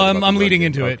 Here it is. Well, I'm leading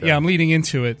into it. Yeah, I'm leading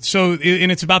into it. So,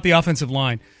 and it's about the offensive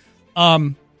line.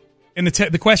 And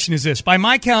the question is this: by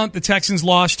my count, the Texans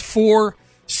lost 4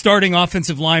 starting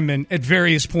offensive linemen at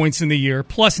various points in the year,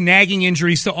 plus nagging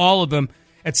injuries to all of them.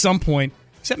 At some point,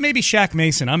 except maybe Shaq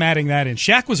Mason. I'm adding that in.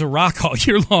 Shaq was a rock all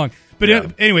year long.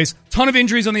 But anyways, ton of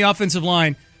injuries on the offensive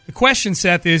line. The question,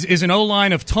 Seth, is an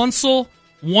O-line of Tunsil,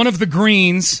 one of the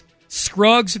Greens,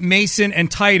 Scruggs, Mason, and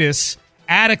Titus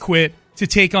adequate to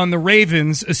take on the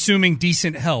Ravens, assuming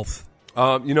decent health?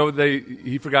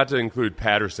 He forgot to include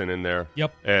Patterson in there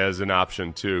as an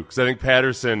option, too. Because I think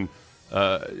Patterson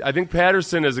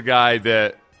is a guy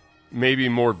that may be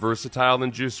more versatile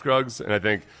than Juice Scruggs, and I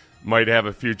think might have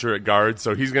a future at guard,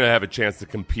 so he's going to have a chance to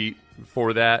compete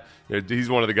for that. He's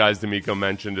one of the guys DeMeco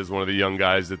mentioned as one of the young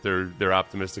guys that they're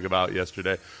optimistic about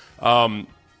yesterday.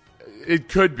 It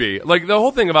could be. Like, the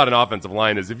whole thing about an offensive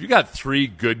line is if you got 3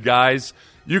 good guys,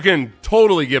 you can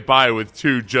totally get by with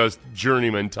 2 just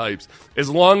journeyman types, as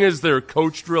long as they're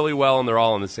coached really well and they're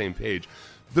all on the same page.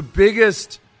 The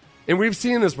biggest, and we've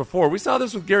seen this before, we saw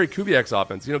this with Gary Kubiak's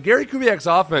offense. Gary Kubiak's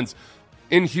offense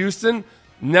in Houston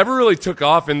never really took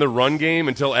off in the run game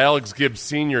until Alex Gibbs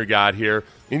Sr. got here.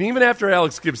 And even after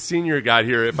Alex Gibbs Sr. got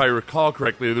here, if I recall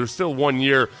correctly, there's still 1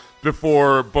 year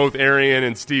before both Arian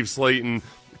and Steve Slayton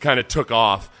kind of took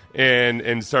off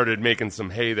and started making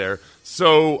some hay there.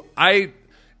 So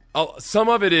some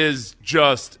of it is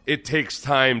just it takes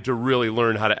time to really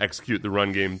learn how to execute the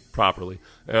run game properly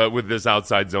with this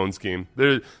outside zone scheme.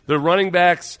 The running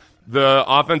backs, the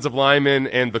offensive linemen,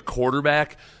 and the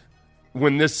quarterback,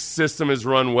 when this system is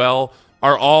run well,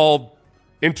 are all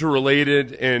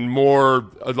interrelated and more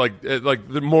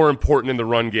more important in the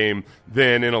run game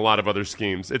than in a lot of other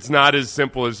schemes. It's not as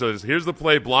simple as here's the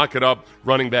play, block it up,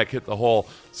 running back hit the hole.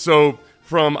 So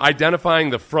from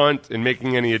identifying the front and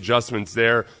making any adjustments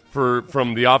there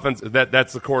from the offense,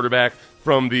 that's the quarterback,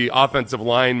 from the offensive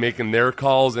line making their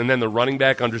calls, and then the running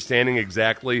back understanding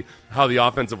exactly how the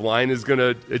offensive line is going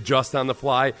to adjust on the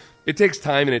fly. It takes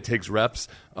time and it takes reps.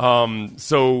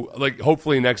 So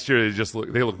hopefully next year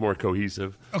they look more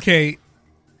cohesive. Okay.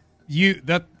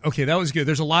 That was good.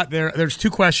 There's a lot there. There's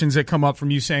two questions that come up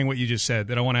from you saying what you just said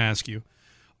that I want to ask you.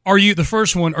 The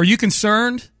first one, are you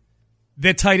concerned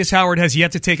that Titus Howard has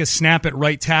yet to take a snap at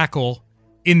right tackle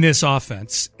in this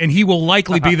offense, and he will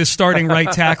likely be the starting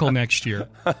right tackle next year?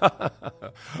 No,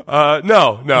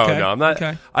 I'm not.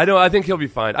 Okay. I think he'll be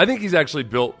fine. I think he's actually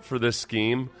built for this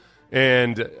scheme.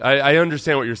 And I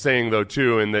understand what you're saying, though,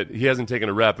 too, in that he hasn't taken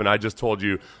a rep, and I just told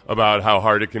you about how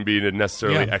hard it can be to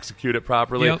necessarily execute it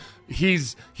properly. Yep.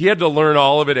 He had to learn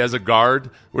all of it as a guard,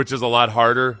 which is a lot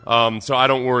harder, so I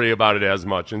don't worry about it as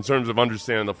much. In terms of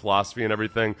understanding the philosophy and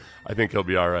everything, I think he'll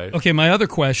be all right. Okay, my other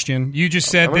question, you just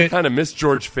said that... I kind of miss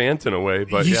George Fant in a way,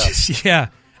 but yeah.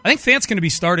 I think Fant's going to be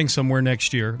starting somewhere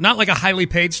next year. Not like a highly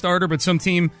paid starter, but some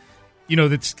team...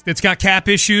 that's got cap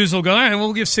issues. They'll go, all right,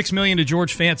 we'll give $6 million to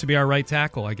George Fant to be our right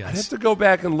tackle, I guess. I have to go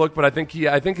back and look, but I think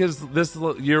this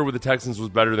year with the Texans was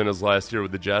better than his last year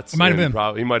with the Jets. It might have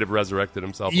been. He might have resurrected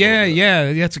himself.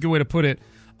 Yeah, that's a good way to put it.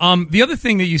 The other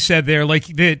thing that you said there, like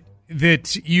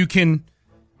that you can,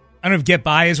 I don't know if get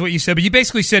by is what you said, but you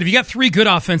basically said if you got three good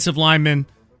offensive linemen,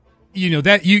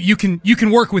 that you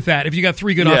can work with that if you got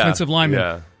three good offensive linemen.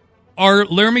 Yeah. Are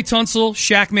Laramie Tunsil,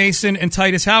 Shaq Mason, and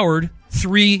Titus Howard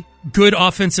three good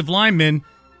offensive linemen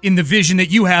in the vision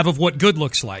that you have of what good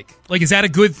looks like? Like, is that a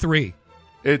good three?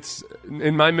 It's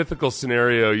in my mythical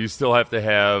scenario, you still have to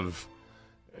have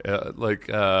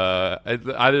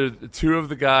either two of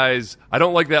the guys. I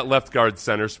don't like that left guard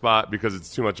center spot because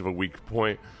it's too much of a weak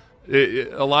point.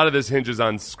 A lot of this hinges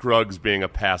on Scruggs being a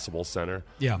passable center.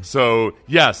 Yeah. So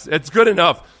yes, it's good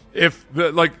enough if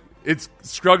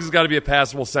Scruggs has got to be a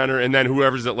passable center, and then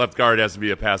whoever's at left guard has to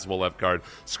be a passable left guard.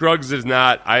 Scruggs is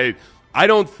not. I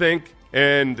don't think,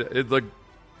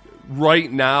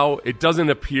 right now, it doesn't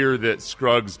appear that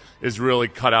Scruggs is really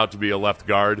cut out to be a left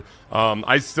guard.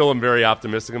 I still am very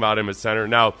optimistic about him at center.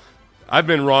 Now, I've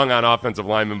been wrong on offensive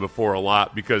linemen before a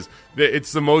lot because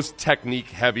it's the most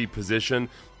technique-heavy position,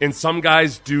 and some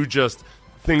guys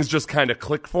things just kind of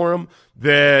click for them,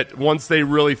 that once they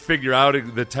really figure out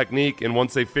the technique and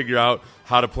once they figure out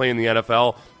how to play in the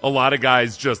NFL, a lot of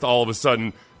guys just all of a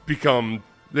sudden become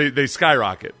they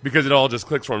skyrocket because it all just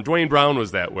clicks for them. Dwayne Brown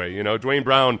was that way. Dwayne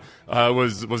Brown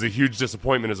was a huge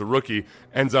disappointment as a rookie,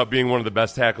 ends up being one of the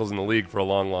best tackles in the league for a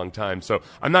long, long time. So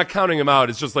I'm not counting him out.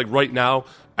 It's just like right now,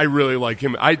 I really like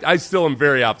him. I still am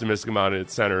very optimistic about it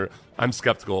at center. I'm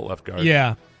skeptical at left guard.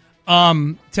 Yeah.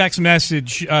 Text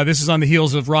message. This is on the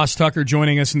heels of Ross Tucker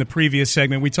joining us in the previous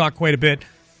segment. We talked quite a bit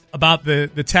about the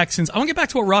Texans. I want to get back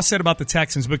to what Ross said about the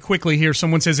Texans, but quickly here,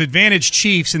 someone says advantage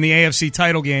Chiefs in the AFC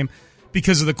title game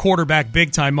because of the quarterback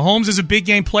big time. Mahomes is a big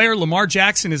game player. Lamar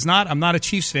Jackson is not. I'm not a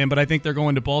Chiefs fan, but I think they're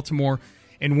going to Baltimore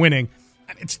and winning.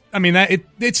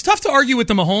 It's tough to argue with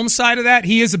the Mahomes side of that.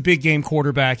 He is a big game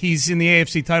quarterback. He's in the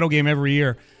AFC title game every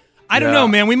year. I don't know,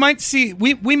 man. We might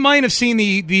have seen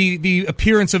the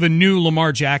appearance of a new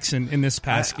Lamar Jackson in this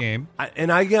past game.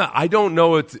 I don't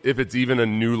know if it's even a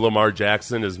new Lamar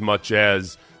Jackson as much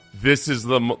as this is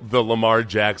the Lamar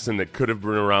Jackson that could have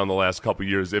been around the last couple of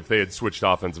years if they had switched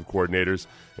offensive coordinators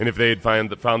and if they had found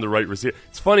the right receiver.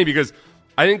 It's funny because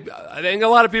I think a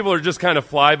lot of people are just kind of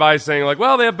flyby saying like,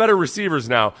 well, they have better receivers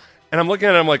now. And I'm looking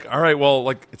at it, I'm like, all right, well,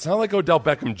 it's not like Odell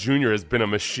Beckham Jr. has been a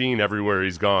machine everywhere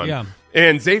he's gone. Yeah.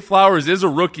 And Zay Flowers is a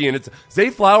rookie, and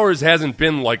Zay Flowers hasn't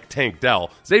been like Tank Dell.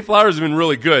 Zay Flowers has been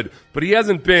really good, but he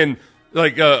hasn't been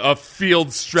like a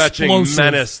field-stretching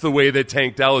menace the way that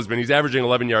Tank Dell has been. He's averaging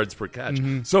 11 yards per catch.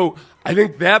 Mm-hmm. So I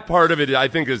think that part of it, I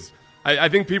think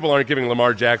people aren't giving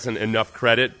Lamar Jackson enough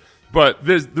credit. But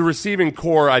the receiving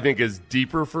core, I think, is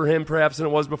deeper for him perhaps than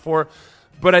it was before.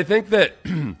 But I think that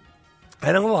in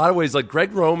a lot of ways, like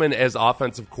Greg Roman as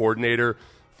offensive coordinator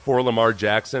for Lamar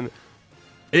Jackson,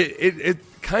 it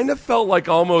kind of felt like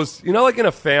almost, like in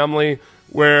a family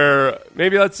where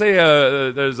maybe let's say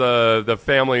the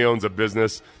family owns a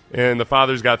business and the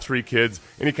father's got 3 kids,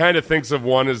 and he kind of thinks of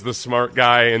one as the smart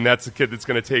guy, and that's the kid that's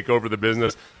going to take over the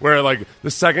business, where, like,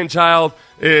 the second child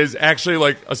is actually,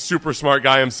 like, a super smart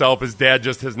guy himself. His dad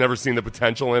just has never seen the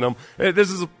potential in him. This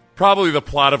is probably the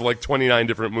plot of, like, 29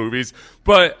 different movies,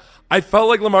 but I felt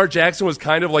like Lamar Jackson was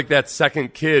kind of like that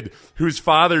second kid whose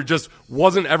father just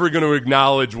wasn't ever going to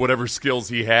acknowledge whatever skills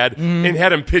he had and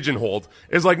had him pigeonholed.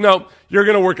 It's like, no, you're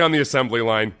going to work on the assembly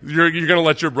line. You're going to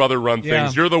let your brother run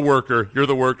things. You're the worker. You're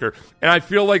the worker. And I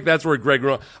feel like that's where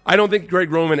I don't think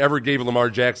Greg Roman ever gave Lamar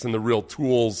Jackson the real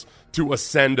tools to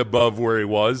ascend above where he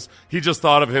was. He just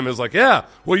thought of him as like, yeah,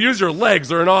 well, use your legs.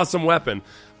 They're an awesome weapon.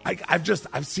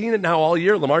 I've seen it now all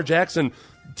year. Lamar Jackson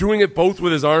doing it both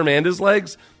with his arm and his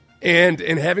legs. And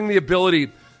having the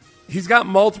ability, he's got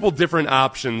multiple different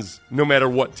options no matter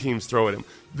what teams throw at him.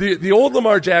 The old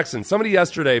Lamar Jackson, somebody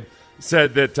yesterday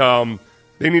said that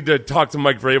they need to talk to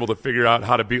Mike Vrabel to figure out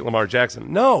how to beat Lamar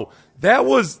Jackson. No, that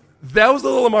was the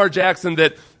Lamar Jackson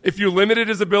that if you limited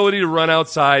his ability to run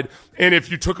outside and if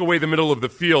you took away the middle of the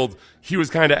field, he was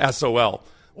kind of SOL.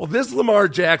 Well, this Lamar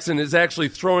Jackson is actually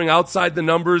throwing outside the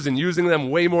numbers and using them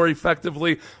way more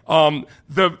effectively.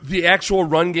 The actual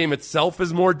run game itself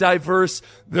is more diverse.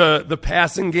 The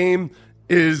passing game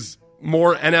is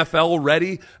more NFL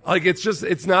ready. Like,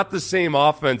 it's not the same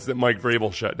offense that Mike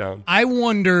Vrabel shut down. I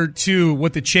wonder too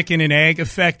what the chicken and egg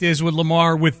effect is with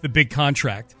Lamar with the big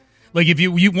contract. Like, if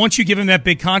you once you give him that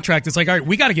big contract, it's like, all right,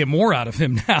 we got to get more out of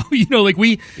him now. We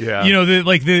need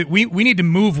to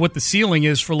move what the ceiling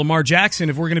is for Lamar Jackson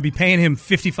if we're going to be paying him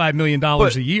 $55 million a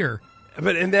year.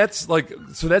 And that's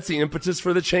that's the impetus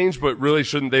for the change. But really,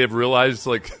 shouldn't they have realized,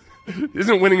 like,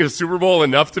 isn't winning a Super Bowl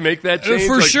enough to make that change?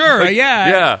 For sure,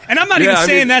 yeah. And I'm not even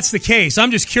saying that's the case.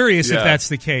 I'm just curious if that's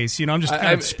the case. I'm just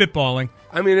kind of spitballing.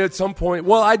 I mean, at some point,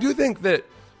 well, I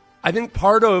think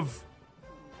part of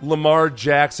Lamar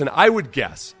Jackson, I would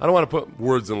guess. I don't want to put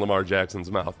words in Lamar Jackson's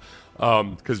mouth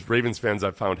because Ravens fans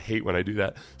I've found hate when I do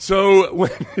that. So when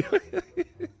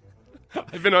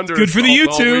I've been under good for the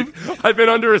YouTube. I've been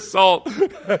under assault.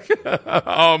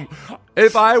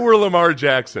 If I were Lamar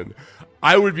Jackson,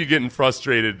 I would be getting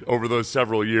frustrated over those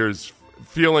several years,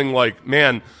 feeling like,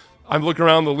 man, I'm looking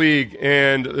around the league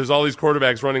and there's all these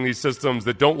quarterbacks running these systems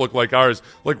that don't look like ours.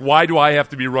 Like, why do I have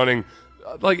to be running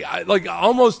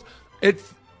almost it?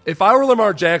 If I were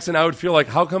Lamar Jackson, I would feel like,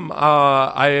 how come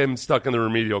I am stuck in the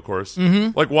remedial course?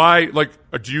 Mm-hmm. Like, why? Like,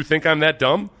 do you think I'm that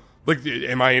dumb? Like,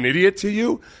 am I an idiot to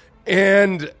you?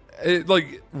 And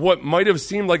what might have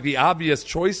seemed like the obvious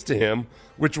choice to him,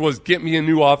 which was get me a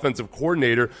new offensive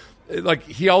coordinator. Like,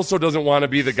 he also doesn't want to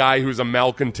be the guy who's a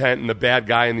malcontent and the bad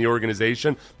guy in the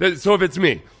organization. So if it's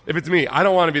me, I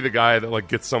don't want to be the guy that, like,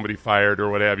 gets somebody fired or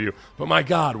what have you. But my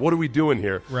God, what are we doing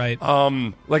here? Right.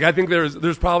 I think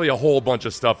there's probably a whole bunch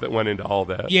of stuff that went into all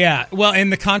that. Yeah. Well, and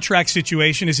the contract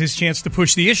situation is his chance to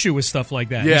push the issue with stuff like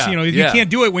that. Yeah. You can't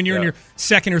do it when you're in your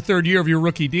second or third year of your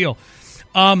rookie deal.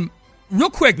 Real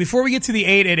quick, before we get to the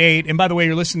 8 at 8, and by the way,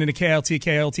 you're listening to KLT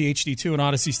HD2 and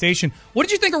Audacy Station. What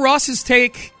did you think of Ross's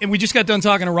take? And we just got done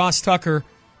talking to Ross Tucker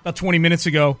about 20 minutes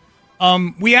ago.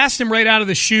 We asked him right out of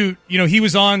the chute. He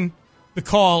was on the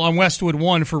call on Westwood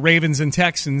 1 for Ravens and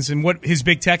Texans, and what his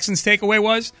big Texans takeaway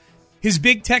was. His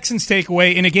big Texans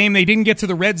takeaway in a game they didn't get to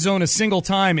the red zone a single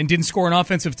time and didn't score an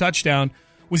offensive touchdown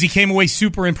was he came away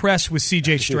super impressed with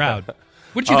C.J. Stroud.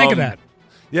 What did you think of that?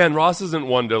 Yeah, and Ross isn't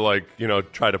one to,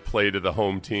 try to play to the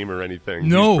home team or anything.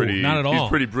 No, not at all. He's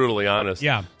pretty brutally honest.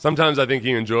 Yeah. Sometimes I think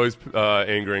he enjoys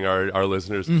angering our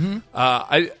listeners. Mm-hmm.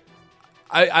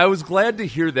 I was glad to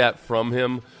hear that from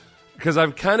him because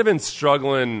I've kind of been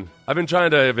struggling. I've been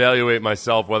trying to evaluate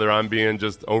myself whether I'm being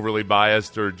just overly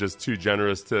biased or just too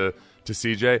generous to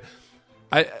CJ.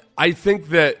 I think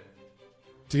that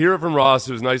to hear it from Ross,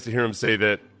 it was nice to hear him say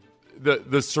that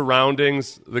the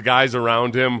surroundings, the guys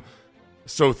around him,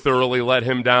 so thoroughly let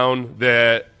him down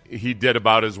that he did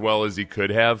about as well as he could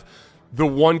have. The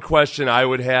one question I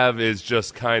would have is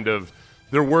just kind of,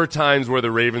 there were times where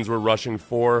the Ravens were rushing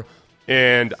 4,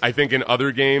 and I think in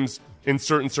other games, in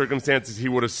certain circumstances, he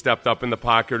would have stepped up in the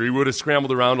pocket or he would have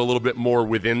scrambled around a little bit more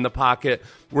within the pocket,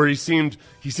 where he seemed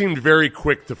very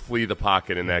quick to flee the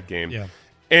pocket in that game. Yeah.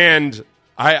 And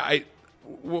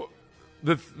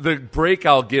The break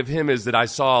I'll give him is that I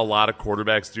saw a lot of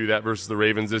quarterbacks do that versus the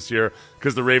Ravens this year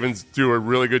because the Ravens do a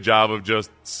really good job of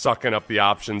just sucking up the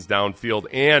options downfield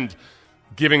and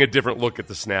giving a different look at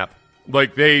the snap.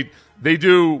 Like they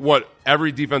do what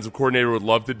every defensive coordinator would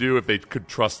love to do if they could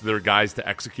trust their guys to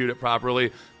execute it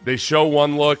properly. They show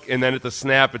one look, and then at the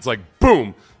snap, it's like,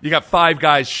 boom, you got 5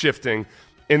 guys shifting,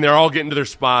 and they're all getting to their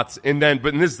spots. And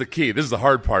this is the key. This is the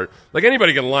hard part. Like,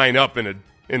 anybody can line up in a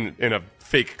in a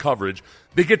fake coverage.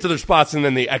 They get to their spots and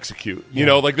then they execute. You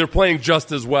know, like they're playing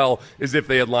just as well as if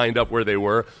they had lined up where they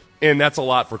were. And that's a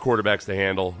lot for quarterbacks to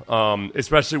handle,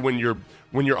 especially when your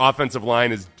offensive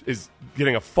line is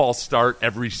getting a false start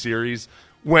every series.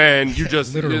 When you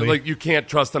just like you can't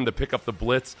trust them to pick up the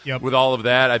blitz with all of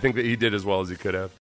that. I think that he did as well as he could have.